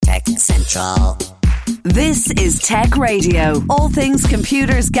Central. This is Tech Radio. All things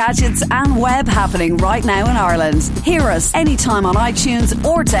computers, gadgets and web happening right now in Ireland. Hear us anytime on iTunes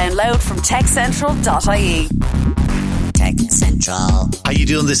or download from techcentral.ie. Tech Central. How you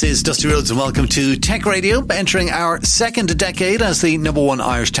doing? This is Dusty Rhodes and welcome to Tech Radio, entering our second decade as the number one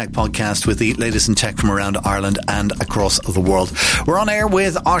Irish tech podcast with the latest in tech from around Ireland and across the world. We're on air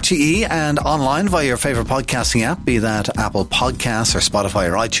with RTE and online via your favourite podcasting app, be that Apple Podcasts or Spotify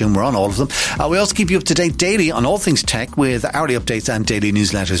or iTunes. We're on all of them. We also keep you up to date daily on all things tech with hourly updates and daily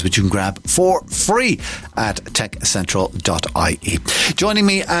newsletters, which you can grab for free at techcentral.ie. Joining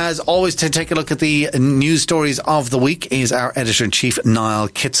me as always to take a look at the news stories of the week is our editor-in-chief, Niall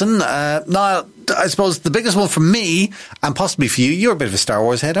Kitson. Niall, I suppose the biggest one for me, and possibly for you, you're a bit of a Star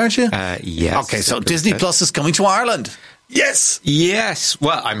Wars head, aren't you? Yes. Okay, so Disney Plus is coming to Ireland. Yes! Yes.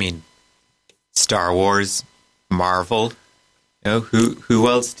 Well, I mean, Star Wars, Marvel. You know, who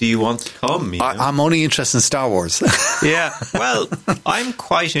else do you want to come? You know? I'm only interested in Star Wars. Yeah. Well, I'm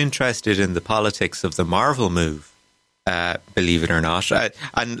quite interested in the politics of the Marvel move, believe it or not.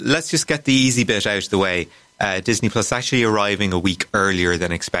 And let's just get the easy bit out of the way. Disney Plus actually arriving a week earlier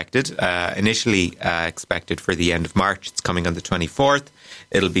than expected. Initially expected for the end of March. It's coming on the 24th.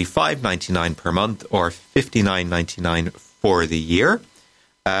 It'll be $5.99 per month or $59.99 for the year.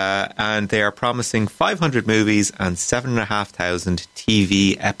 And they are promising 500 movies and 7,500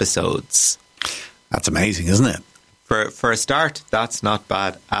 TV episodes. That's amazing, isn't it? For a start, that's not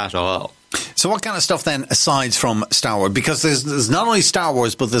bad at all. So what kind of stuff then, aside from Star Wars? Because there's not only Star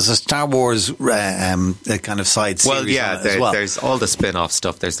Wars, but there's a Star Wars kind of side series. Well, yeah, as well. There's all the spin-off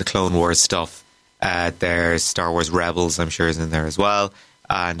stuff. There's the Clone Wars stuff. There's Star Wars Rebels, I'm sure, is in there as well.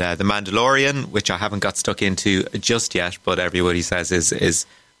 And The Mandalorian, which I haven't got stuck into just yet, but everybody says is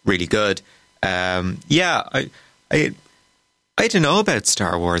really good. I don't know about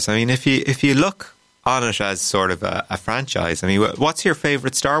Star Wars. I mean, if you look on it as sort of a franchise, I mean, what's your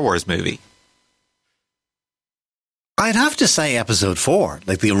favourite Star Wars movie? I'd have to say Episode 4,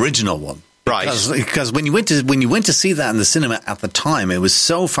 like the original one. Right. Because when you went to see that in the cinema at the time, it was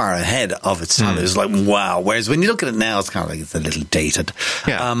so far ahead of its time. It was like, wow. Whereas when you look at it now, it's kind of like it's a little dated.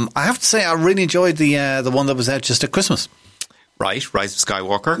 Yeah. I have to say I really enjoyed the one that was out just at Christmas. Right, Rise of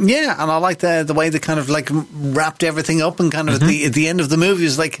Skywalker. Yeah, and I like the way they kind of like wrapped everything up and kind of at the end of the movie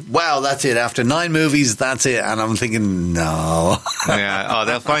is like, wow, that's it. After 9 movies, that's it. And I'm thinking, no. Yeah,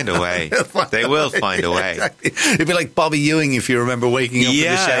 they'll find a way. They will find a way. Exactly. It'd be like Bobby Ewing if you remember waking up in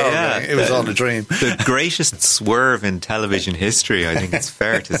the shower. Yeah. It was all a dream. The greatest swerve in television history, I think it's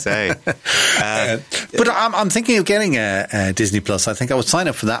fair to say. But I'm thinking of getting a Disney Plus. I think I would sign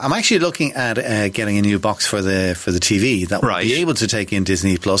up for that. I'm actually looking at getting a new box for the TV that would be able to take in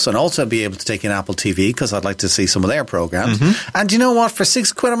Disney Plus and also be able to take in Apple TV because I'd like to see some of their programs. And you know what? For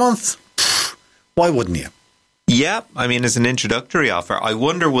 £6 a month, why wouldn't you? Yeah, I mean, as an introductory offer, I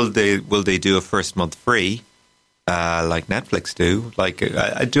wonder will they do a first month free like Netflix do? Like,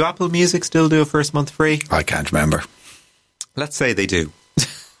 do Apple Music still do a first month free? I can't remember. Let's say they do.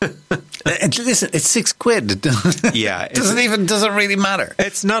 Listen, it's £6. Yeah, doesn't really matter.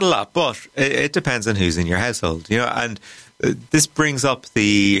 It's not a lot, but it depends on who's in your household, you know. And this brings up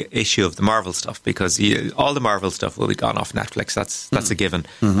the issue of the Marvel stuff because all the Marvel stuff will be gone off Netflix. That's a given.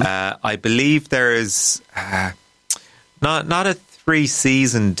 I believe there is not a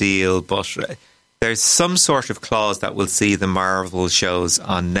 3-season deal, but there's some sort of clause that will see the Marvel shows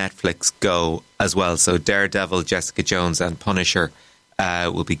on Netflix go as well. So Daredevil, Jessica Jones, and Punisher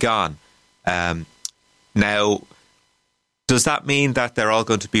will be gone. Now, does that mean that they're all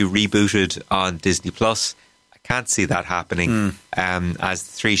going to be rebooted on Disney Plus? I can't see that happening. As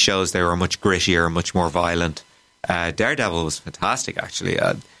the 3 shows, they were much grittier, much more violent. Daredevil was fantastic, actually.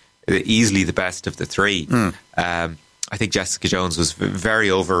 Easily the best of the 3. I think Jessica Jones was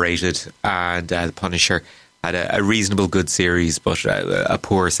very overrated, and The Punisher had a reasonable good series, but a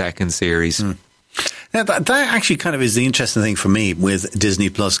poor second series. Now, that actually kind of is the interesting thing for me with Disney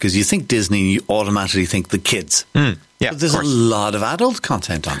Plus, because you think Disney, you automatically think the kids. Yeah, but there's a lot of adult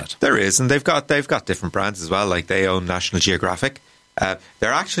content on it. There is, and they've got different brands as well. Like they own National Geographic.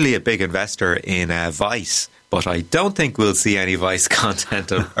 They're actually a big investor in Vice, but I don't think we'll see any Vice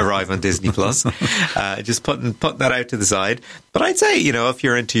content arrive on Disney Plus. Just putting that out to the side. But I'd say, you know, if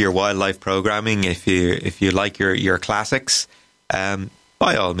you're into your wildlife programming, if you like your classics,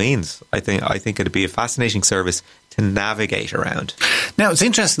 by all means, I think it'd be a fascinating service to navigate around. Now, it's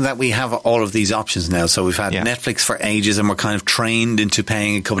interesting that we have all of these options now. So we've had Yeah. Netflix for ages, and we're kind of trained into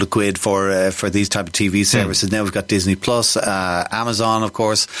paying a couple of quid for these type of TV services. Now we've got Disney Plus, Amazon, of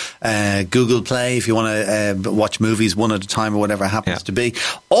course, Google Play, if you want to watch movies one at a time or whatever it happens to be.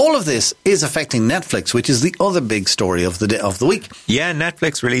 All of this is affecting Netflix, which is the other big story of the week. Yeah,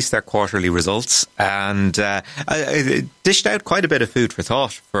 Netflix released their quarterly results and dished out quite a bit of food for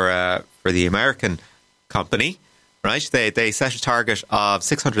thought for the American company. Right, they set a target of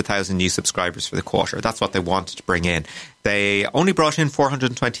 600,000 new subscribers for the quarter. That's what they wanted to bring in. They only brought in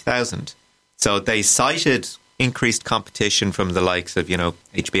 420,000. So they cited increased competition from the likes of,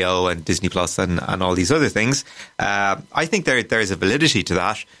 HBO and Disney Plus and all these other things. I think there's a validity to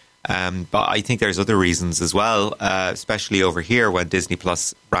that. But I think there's other reasons as well, especially over here when Disney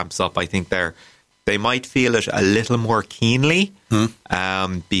Plus ramps up. I think they might feel it a little more keenly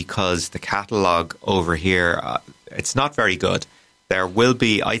because the catalogue over here, it's not very good.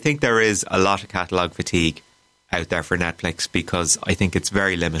 I think there is a lot of catalogue fatigue out there for Netflix because I think it's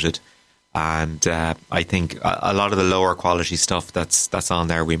very limited. And I think a lot of the lower quality stuff that's on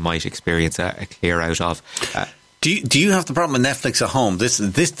there, we might experience a clear out of. Do you have the problem with Netflix at home? This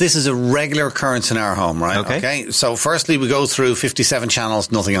is a regular occurrence in our home, right? Okay. So firstly, we go through 57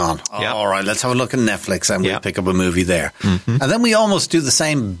 channels, nothing on. Yep. All right, let's have a look at Netflix and we'll pick up a movie there. Mm-hmm. And then we almost do the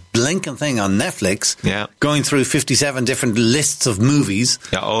same blinking thing on Netflix, going through 57 different lists of movies.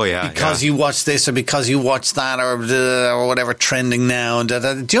 Yeah. Oh, yeah. Because you watch this or because you watch that or whatever trending now. Do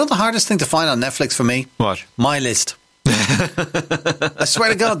you know the hardest thing to find on Netflix for me? What? My list. I swear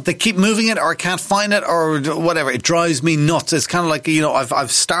to God, they keep moving it or I can't find it or whatever. It drives me nuts. It's kind of like,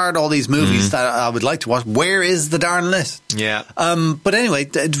 I've starred all these movies that I would like to watch. Where is the darn list? Yeah. But anyway,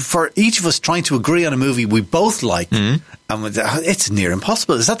 for each of us trying to agree on a movie we both like, it's near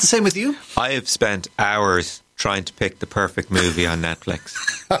impossible. Is that the same with you? I have spent hours trying to pick the perfect movie on Netflix.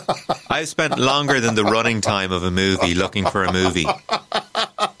 I've spent longer than the running time of a movie looking for a movie.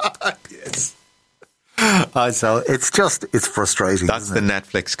 Yes. So it's frustrating. That's the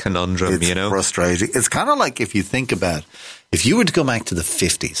Netflix conundrum, It's frustrating. It's kind of like if you think about, if you were to go back to the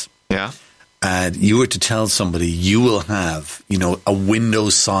 50s, and you were to tell somebody you will have, a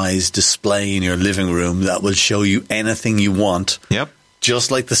window-sized display in your living room that will show you anything you want. Yep.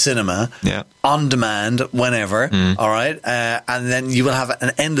 Just like the cinema, on demand, whenever, all right? And then you will have an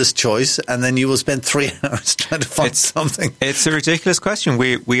endless choice, and then you will spend 3 hours trying to find something. It's a ridiculous question.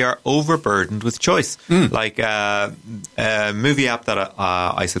 We are overburdened with choice. Like a movie app that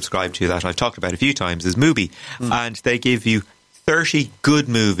I subscribe to that I've talked about a few times is Mubi, and they give you 30 good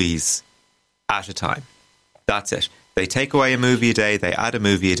movies at a time. That's it. They take away a movie a day, they add a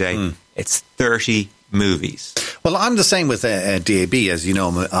movie a day. It's 30 movies. Well, I'm the same with DAB, as you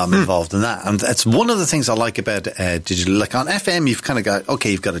know, I'm involved in that. And that's one of the things I like about digital. Like on FM, you've kind of got,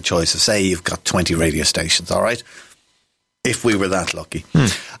 you've got a choice of, say, you've got 20 radio stations, all right? If we were that lucky.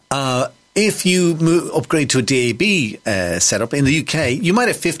 If you upgrade to a DAB setup in the UK, you might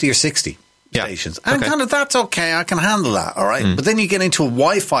have 50 or 60 stations. And kind of, that's okay, I can handle that, all right? But then you get into a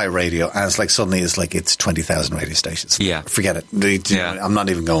Wi-Fi radio, and it's like suddenly it's 20,000 radio stations. Yeah. Forget it. I'm not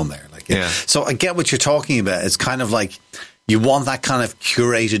even going there. So I get what you're talking about. It's kind of like you want that kind of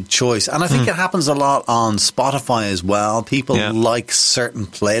curated choice. And I think it happens a lot on Spotify as well. People like certain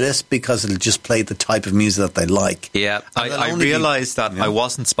playlists because it'll just play the type of music that they like. Yeah, I realised that I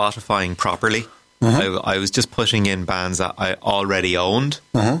wasn't Spotifying properly. I was just putting in bands that I already owned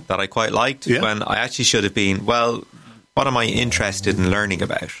that I quite liked when I actually should have been, what am I interested in learning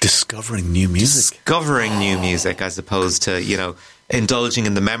about? Discovering new music. Discovering new music as opposed to, indulging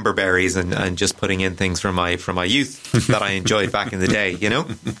in the member berries and just putting in things from my youth that I enjoyed back in the day,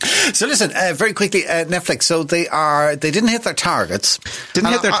 So listen, very quickly, Netflix. So they didn't hit their targets.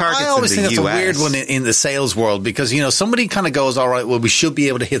 I always think that's a weird one in the sales world because somebody kind of goes, all right, well we should be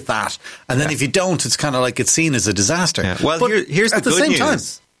able to hit that, and then if you don't, it's kind of like it's seen as a disaster. Yeah. Well, here's the good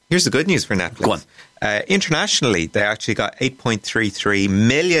news. Here's the good news for Netflix. Go on. Internationally, they actually got 8.33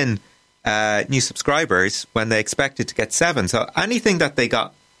 million. New subscribers when they expected to get 7. So anything that they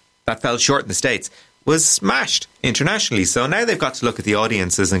got that fell short in the States was smashed internationally. So now they've got to look at the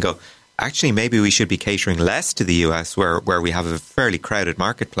audiences and go, actually, maybe we should be catering less to the US where we have a fairly crowded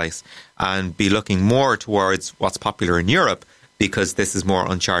marketplace and be looking more towards what's popular in Europe because this is more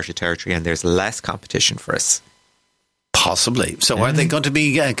uncharted territory and there's less competition for us. Possibly. So are they going to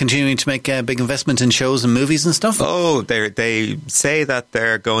be continuing to make big investment in shows and movies and stuff? Oh, they say that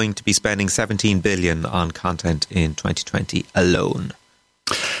they're going to be spending $17 billion on content in 2020 alone.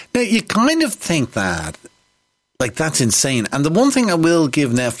 Now, you kind of think that, Like, that's insane. And the one thing I will give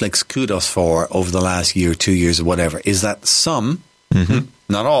Netflix kudos for over the last year, 2 years or whatever, is that some,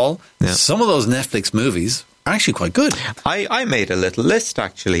 not all, some of those Netflix movies are actually quite good. I made a little list,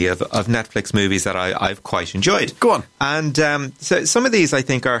 actually, of Netflix movies that I've quite enjoyed. Go on. And so some of these, I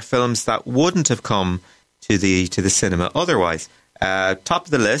think, are films that wouldn't have come to the cinema otherwise. Top of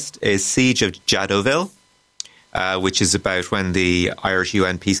the list is Siege of Jadotville, which is about when the Irish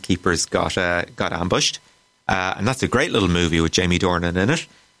UN peacekeepers got ambushed. And that's a great little movie with Jamie Dornan in it.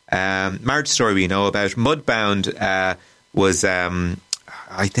 Marriage Story we know about. Mudbound was,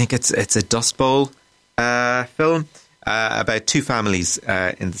 I think it's a Dust Bowl film about two families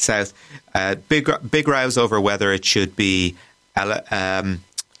in the south. Big rows over whether it should be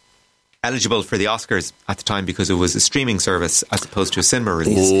eligible for the Oscars at the time because it was a streaming service as opposed to a cinema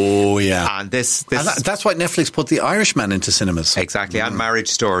release. Oh, yeah. And this that's why Netflix put The Irishman into cinemas. Exactly. And Marriage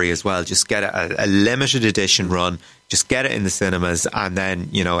Story as well. Just get a limited edition run. Just get it in the cinemas, and then,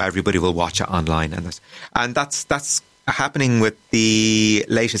 everybody will watch it online. And that's happening with the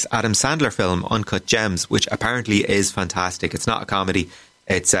latest Adam Sandler film, Uncut Gems, which apparently is fantastic. It's not a comedy.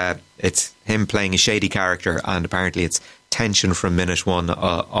 It's him playing a shady character, and apparently it's tension from minute one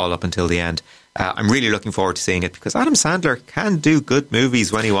all up until the end. I'm really looking forward to seeing it because Adam Sandler can do good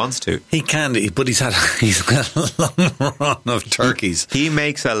movies when he wants to. He can, but he's got a long run of turkeys. He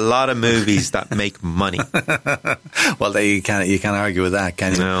makes a lot of movies that make money. Well, you can't argue with that,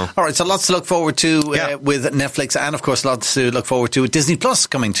 can you? No. All right, so lots to look forward to with Netflix, and of course lots to look forward to with Disney Plus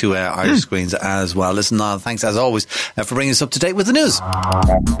coming to Irish screens as well. Listen, Niall, thanks as always for bringing us up to date with the news.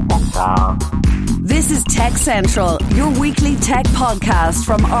 This is Tech Central, your weekly tech podcast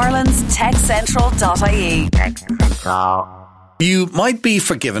from Ireland's techcentral.ie. You might be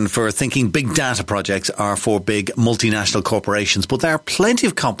forgiven for thinking big data projects are for big multinational corporations, but there are plenty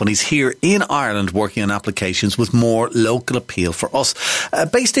of companies here in Ireland working on applications with more local appeal for us.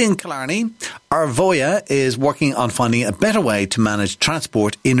 Based in Killarney, Arvoia is working on finding a better way to manage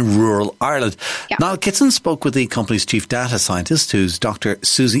transport in rural Ireland. Yep. Niall Kitson spoke with the company's chief data scientist, who's Dr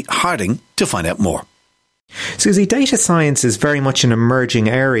Susie Harding, to find out more. Susie, data science is very much an emerging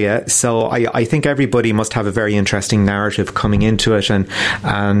area, so I think everybody must have a very interesting narrative coming into it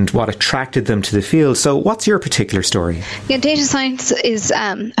and what attracted them to the field. So what's your particular story? Yeah, data science is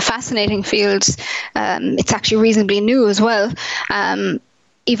a fascinating field. It's actually reasonably new as well.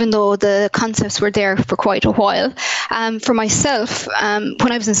 Even though the concepts were there for quite a while. For myself, when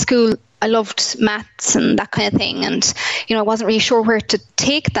I was in school, I loved maths and that kind of thing, and I wasn't really sure where to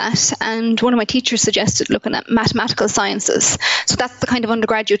take that, and one of my teachers suggested looking at mathematical sciences. So that's the kind of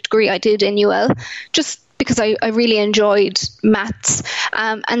undergraduate degree I did in UL, just because I really enjoyed maths,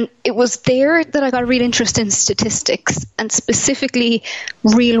 and it was there that I got a real interest in statistics and specifically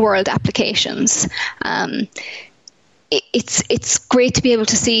real world applications. It's great to be able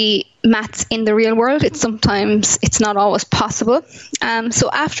to see maths in the real world. It's not always possible. So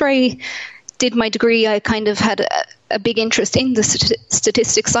after I did my degree, I kind of had a big interest in the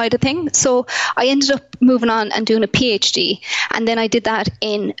statistics side of things. So I ended up moving on and doing a PhD. And then I did that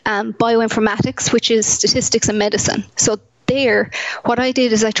in bioinformatics, which is statistics and medicine. So there, what I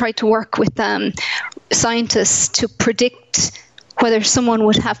did is I tried to work with scientists to predict whether someone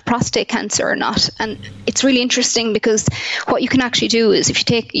would have prostate cancer or not. And it's really interesting because what you can actually do is if you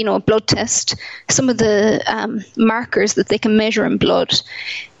take, a blood test, some of the markers that they can measure in blood,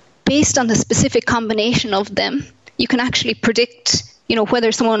 based on the specific combination of them, you can actually predict,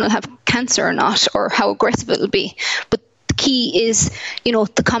 whether someone will have cancer or not, or how aggressive it'll be. But the key is,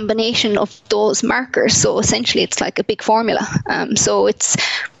 the combination of those markers. So essentially it's like a big formula. So it's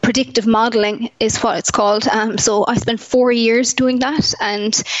predictive modeling is what it's called. So I spent 4 years doing that,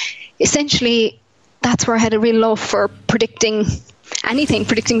 and essentially that's where I had a real love for predicting anything,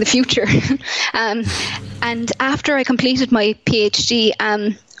 predicting the future. And after I completed my PhD,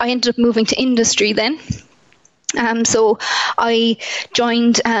 I ended up moving to industry then. So I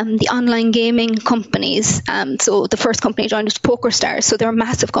joined the online gaming companies. So the first company I joined was PokerStars. So they're a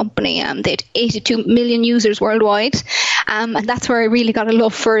massive company. They had 82 million users worldwide. And that's where I really got a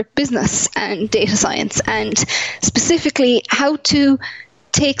love for business and data science, and specifically how to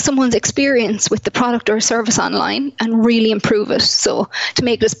take someone's experience with the product or service online and really improve it. So to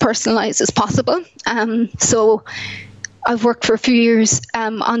make it as personalized as possible. So I've worked for a few years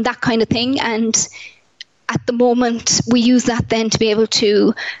on that kind of thing, and at the moment, we use that then to be able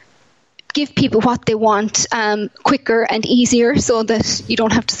to give people what they want quicker and easier, so that you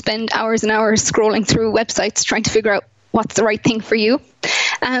don't have to spend hours and hours scrolling through websites trying to figure out what's the right thing for you.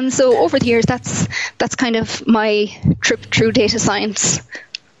 So over the years, that's kind of my trip through data science.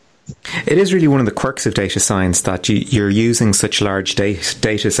 It is really one of the quirks of data science that you're using such large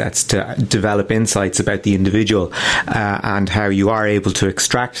data sets to develop insights about the individual and how you are able to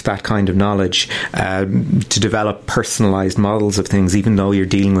extract that kind of knowledge to develop personalised models of things, even though you're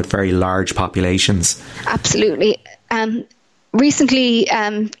dealing with very large populations. Absolutely. Recently,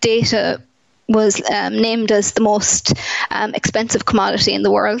 data was named as the most expensive commodity in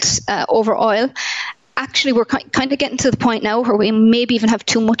the world over oil. Actually, we're kind of getting to the point now where we maybe even have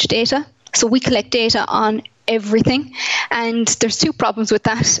too much data. So we collect data on everything. And there's two problems with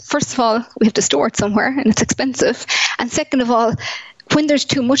that. First of all, we have to store it somewhere and it's expensive. And second of all, when there's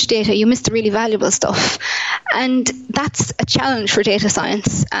too much data, you miss the really valuable stuff. And that's a challenge for data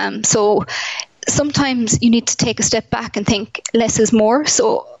science. So sometimes you need to take a step back and think less is more.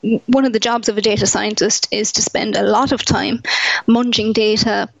 So one of the jobs of a data scientist is to spend a lot of time munging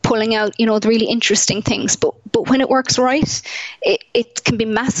data, pulling out, the really interesting things. But when it works right, it can be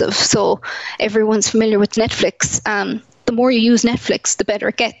massive. So everyone's familiar with Netflix. The more you use Netflix, the better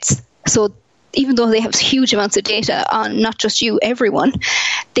it gets. So even though they have huge amounts of data on not just you, everyone,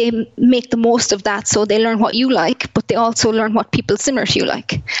 they make the most of that. So they learn what you like, but they also learn what people similar to you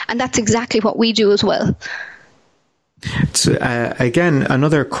like. And that's exactly what we do as well. So, again,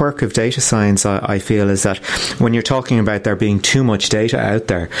 another quirk of data science, I feel, is that when you're talking about there being too much data out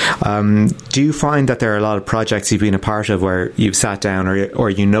there, do you find that there are a lot of projects you've been a part of where you've sat down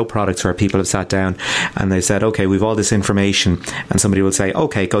or products where people have sat down and they've said, okay, we've all this information, and somebody will say,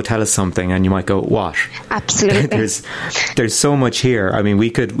 okay, go tell us something, and you might go, what? Absolutely. There's so much here. I mean, we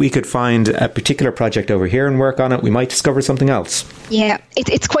could find a particular project over here and work on it. We might discover something else. Yeah,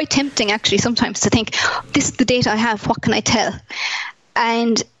 it's quite tempting actually sometimes to think, this is the data I have, what can I tell?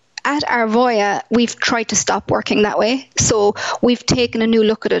 And at Arvoia, we've tried to stop working that way. So we've taken a new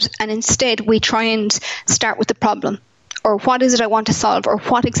look at it, and instead we try and start with the problem, or what is it I want to solve, or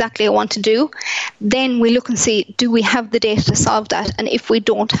what exactly I want to do. Then we look and see, do we have the data to solve that? And if we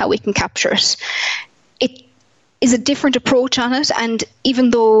don't, how we can capture it. It is a different approach on it, and even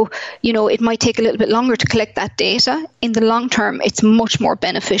though it might take a little bit longer to collect that data, in the long term it's much more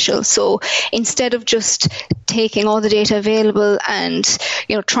beneficial. So instead of just taking all the data available and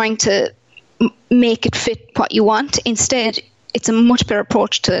trying to make it fit what you want, instead it's a much better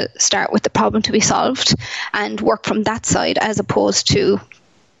approach to start with the problem to be solved and work from that side, as opposed to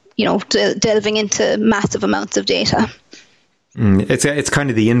delving into massive amounts of data. It's kind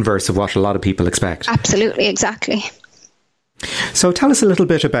of the inverse of what a lot of people expect. Absolutely, exactly. So tell us a little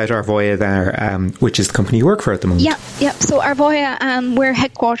bit about Arvoia there, which is the company you work for at the moment. Yeah. So Arvoia, we're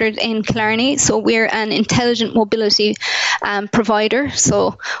headquartered in Killarney. So we're an intelligent mobility provider.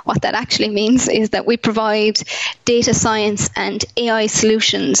 So what that actually means is that we provide data science and AI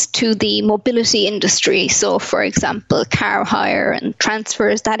solutions to the mobility industry. So for example, car hire and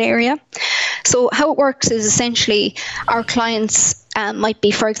transfers, that area. So how it works is essentially our clients might be,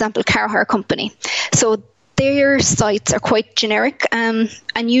 for example, car hire company. So their sites are quite generic, and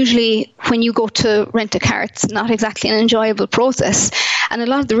usually when you go to rent a car, it's not exactly an enjoyable process. And a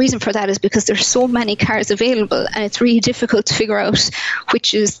lot of the reason for that is because there's so many cars available, and it's really difficult to figure out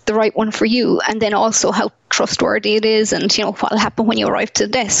which is the right one for you, and then also how trustworthy it is, and what will happen when you arrive to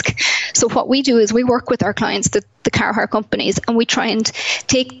the desk. So what we do is we work with our clients, the car hire companies, and we try and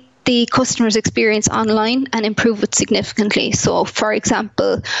take the customer's experience online and improve it significantly. So, for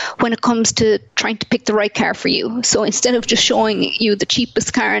example, when it comes to trying to pick the right car for you, so instead of just showing you the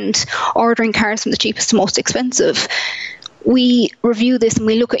cheapest car and ordering cars from the cheapest to most expensive, we review this and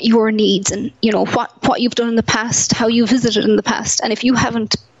we look at your needs and what you've done in the past, how you visited in the past, and if you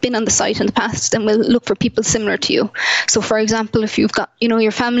haven't been on the site in the past, then we'll look for people similar to you. So for example, if you've got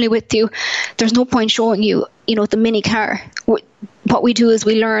your family with you, there's no point showing you the mini car. What we do is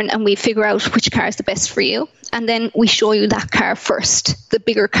we learn and we figure out which car is the best for you, and then we show you that car first, the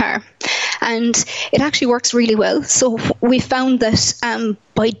bigger car. And it actually works really well. So we found that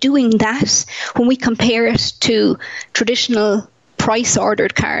by doing that, when we compare it to traditional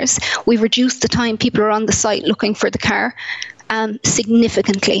price-ordered cars, we've reduced the time people are on the site looking for the car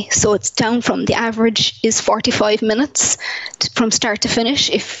significantly. So it's down from the average is 45 minutes from start to finish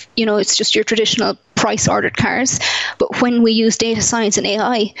if it's just your traditional price ordered cars. But when we use data science and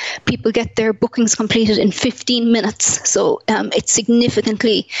AI, people get their bookings completed in 15 minutes. So it's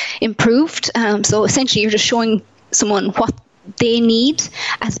significantly improved. So essentially you're just showing someone what they need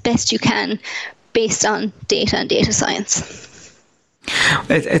as best you can based on data and data science.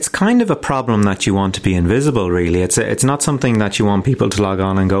 It's kind of a problem that you want to be invisible, really. It's not something that you want people to log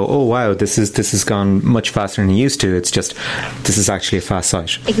on and go, oh wow, this has gone much faster than it used to. It's just, this is actually a fast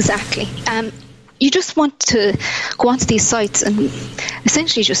site. Exactly. you just want to go onto these sites and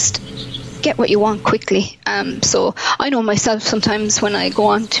essentially just get what you want quickly. So I know myself, sometimes when I go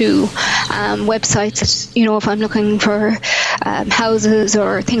on to websites, if I'm looking for houses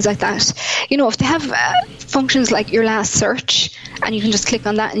or things like that, if they have functions like your last search, and you can just click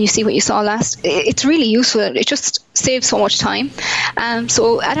on that and you see what you saw last, it's really useful. It just saves so much time.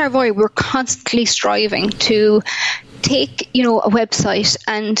 So at Arvoia, we're constantly striving to take, a website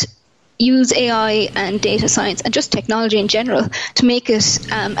and use AI and data science and just technology in general to make it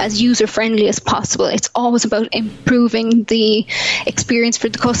as user-friendly as possible. It's always about improving the experience for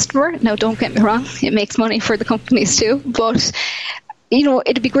the customer. Now, don't get me wrong, it makes money for the companies too, but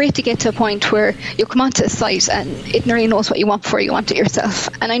it'd be great to get to a point where you'll come onto a site and it nearly knows what you want before you want it yourself.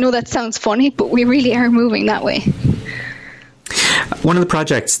 And I know that sounds funny, but we really are moving that way. One of the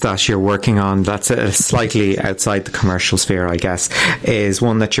projects that you're working on that's slightly outside the commercial sphere, I guess, is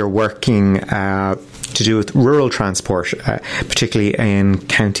one that you're working to do with rural transport, particularly in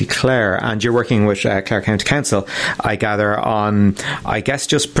County Clare. And you're working with Clare County Council, I gather, on, I guess,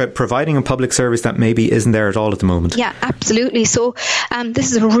 just providing a public service that maybe isn't there at all at the moment. Yeah, absolutely. So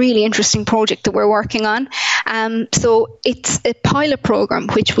this is a really interesting project that we're working on. So it's a pilot program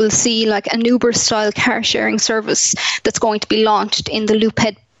which will see like an Uber-style car sharing service that's going to be launched in the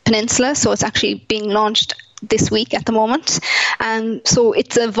Loophead Peninsula. So it's actually being launched this week at the moment. So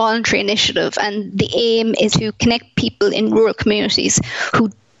it's a voluntary initiative, and the aim is to connect people in rural communities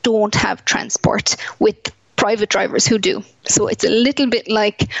who don't have transport with private drivers who do. So it's a little bit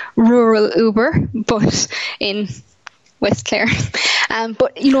like rural Uber, but in West Clare.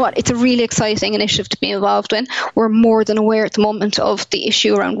 But you know what? It's a really exciting initiative to be involved in. We're more than aware at the moment of the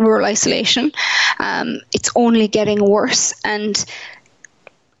issue around rural isolation. It's only getting worse. And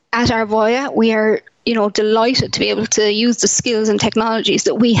at Arvoia, we are delighted to be able to use the skills and technologies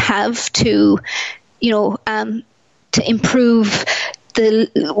that we have to improve the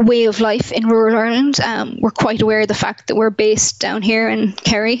way of life in rural Ireland. We're quite aware of the fact that we're based down here in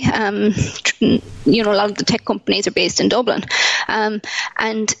Kerry. A lot of the tech companies are based in Dublin.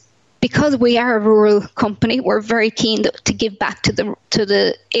 And because we are a rural company, we're very keen to give back to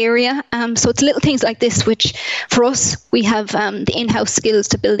the area. So it's little things like this, which for us, we have the in-house skills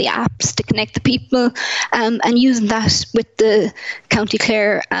to build the apps, to connect the people, and using that with the County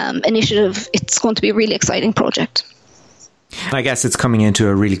Clare initiative, it's going to be a really exciting project. I guess it's coming into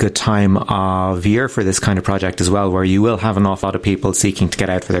a really good time of year for this kind of project as well, where you will have an awful lot of people seeking to get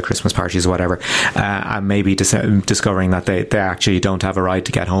out for their Christmas parties or whatever, and maybe discovering that they actually don't have a ride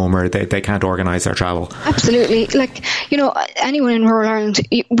to get home, or they can't organise their travel. Absolutely. Anyone in rural Ireland,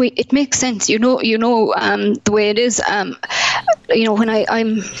 it makes sense. The way it is. When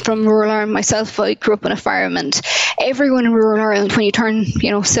I'm from rural Ireland myself, I grew up in a farm, and everyone in rural Ireland, when you turn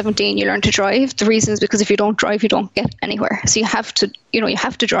 17, you learn to drive. The reason is because if you don't drive, you don't get anywhere. So you have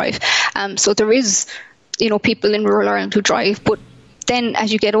to drive. So there is, people in rural Ireland who drive, but then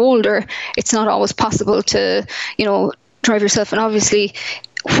as you get older, it's not always possible to, drive yourself. And obviously,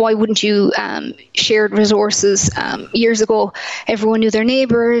 why wouldn't you shared resources? Years ago, everyone knew their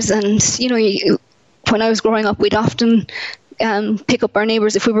neighbours, and when I was growing up, we'd often pick up our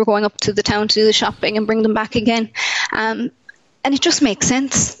neighbours if we were going up to the town to do the shopping and bring them back again. And it just makes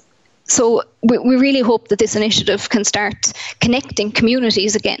sense. So we really hope that this initiative can start connecting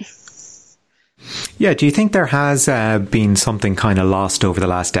communities again. Yeah, do you think there has been something kind of lost over the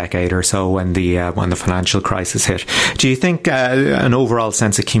last decade or so when the financial crisis hit? Do you think an overall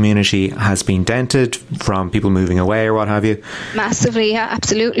sense of community has been dented from people moving away or what have you? Massively, yeah,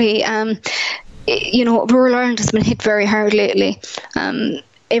 absolutely. Rural Ireland has been hit very hard lately.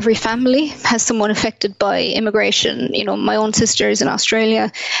 Every family has someone affected by immigration. My own sister is in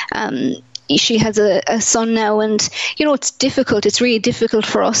Australia. She has a son now, and it's difficult. It's really difficult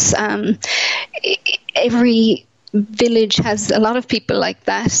for us. Every village has a lot of people like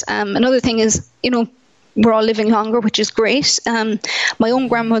that. Another thing is, we're all living longer, which is great. My own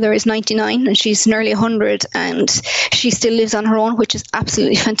grandmother is 99 and she's nearly 100, and she still lives on her own, which is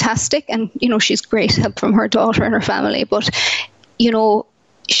absolutely fantastic. And, she's great help from her daughter and her family. But,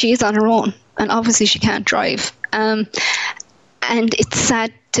 she is on her own, and obviously she can't drive. And it's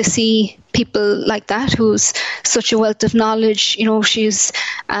sad to see people like that, who's such a wealth of knowledge. She's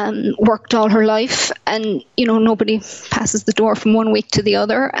worked all her life, and nobody passes the door from one week to the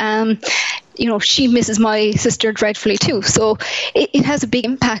other. She misses my sister dreadfully too. So it has a big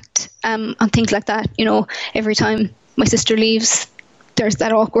impact on things like that. Every time my sister leaves, there's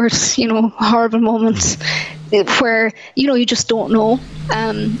that awkward, horrible moment where, you just don't know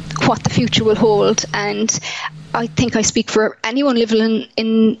what the future will hold. And I think I speak for anyone living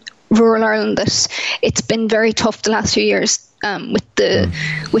in rural Ireland that it's been very tough the last few years with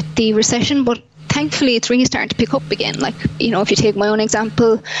the recession, but thankfully it's really starting to pick up again. Like, if you take my own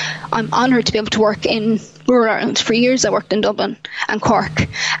example, I'm honoured to be able to work in rural Ireland. For years I worked in Dublin and Cork,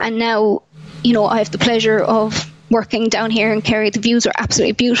 and now I have the pleasure of working down here in Kerry. The views are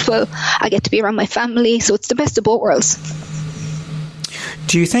absolutely beautiful. I get to be around my family, so it's the best of both worlds.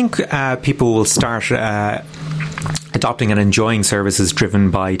 Do you think people will start adopting and enjoying services driven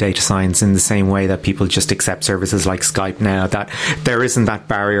by data science in the same way that people just accept services like Skype now, that there isn't that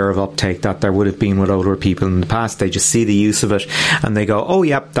barrier of uptake that there would have been with older people in the past? They just see the use of it and they go, oh,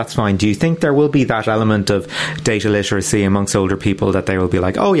 yep, that's fine. Do you think there will be that element of data literacy amongst older people that they will be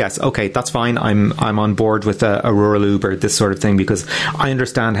like, oh, yes, okay, that's fine. I'm on board with a rural Uber, this sort of thing, because I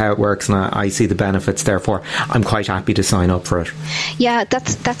understand how it works and I see the benefits. Therefore, I'm quite happy to sign up for it. Yeah,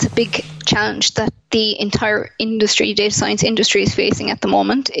 that's a big challenge that the entire industry, data science industry, is facing at the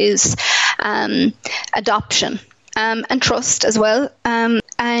moment, is adoption and trust as well.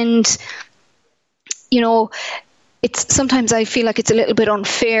 It's sometimes I feel like it's a little bit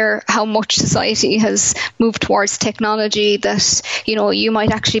unfair how much society has moved towards technology that, you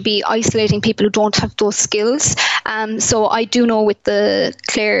might actually be isolating people who don't have those skills. So I do know with the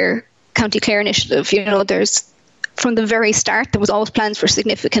County Clare initiative, there's, from the very start, there was always plans for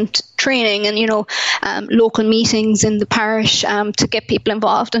significant training and, local meetings in the parish to get people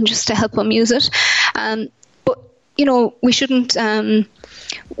involved and just to help them use it. But, we shouldn't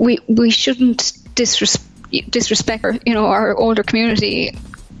disrespect our older community.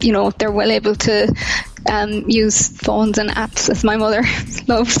 They're well able to use phones and apps, as my mother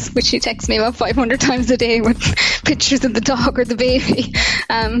loves, which she texts me about 500 times a day with pictures of the dog or the baby.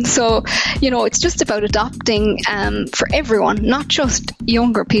 So it's just about adopting for everyone, not just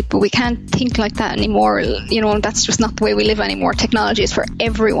younger people. We can't think like that anymore. That's just not the way we live anymore. Technology is for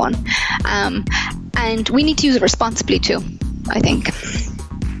everyone. And we need to use it responsibly too, I think.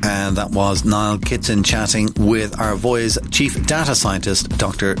 And that was Niall Kitson chatting with Arvoia's Chief Data Scientist,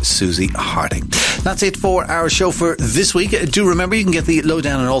 Dr Susie Harding. That's it for our show for this week. Do remember you can get the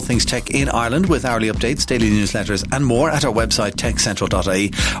lowdown on all things tech in Ireland with hourly updates, daily newsletters and more at our website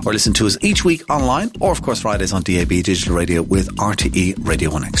techcentral.ie, or listen to us each week online, or of course Fridays on DAB Digital Radio with RTE Radio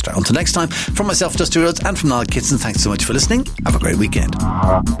 1 Extra. Until next time, from myself, Dusty Rhodes, and from Niall Kitson, thanks so much for listening. Have a great weekend.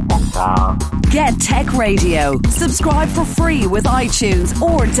 Get Tech Radio. Subscribe for free with iTunes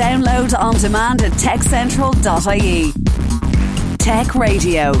or download on demand at techcentral.ie. Tech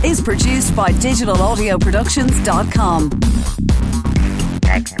Radio is produced by digitalaudioproductions.com.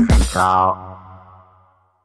 Tech Central.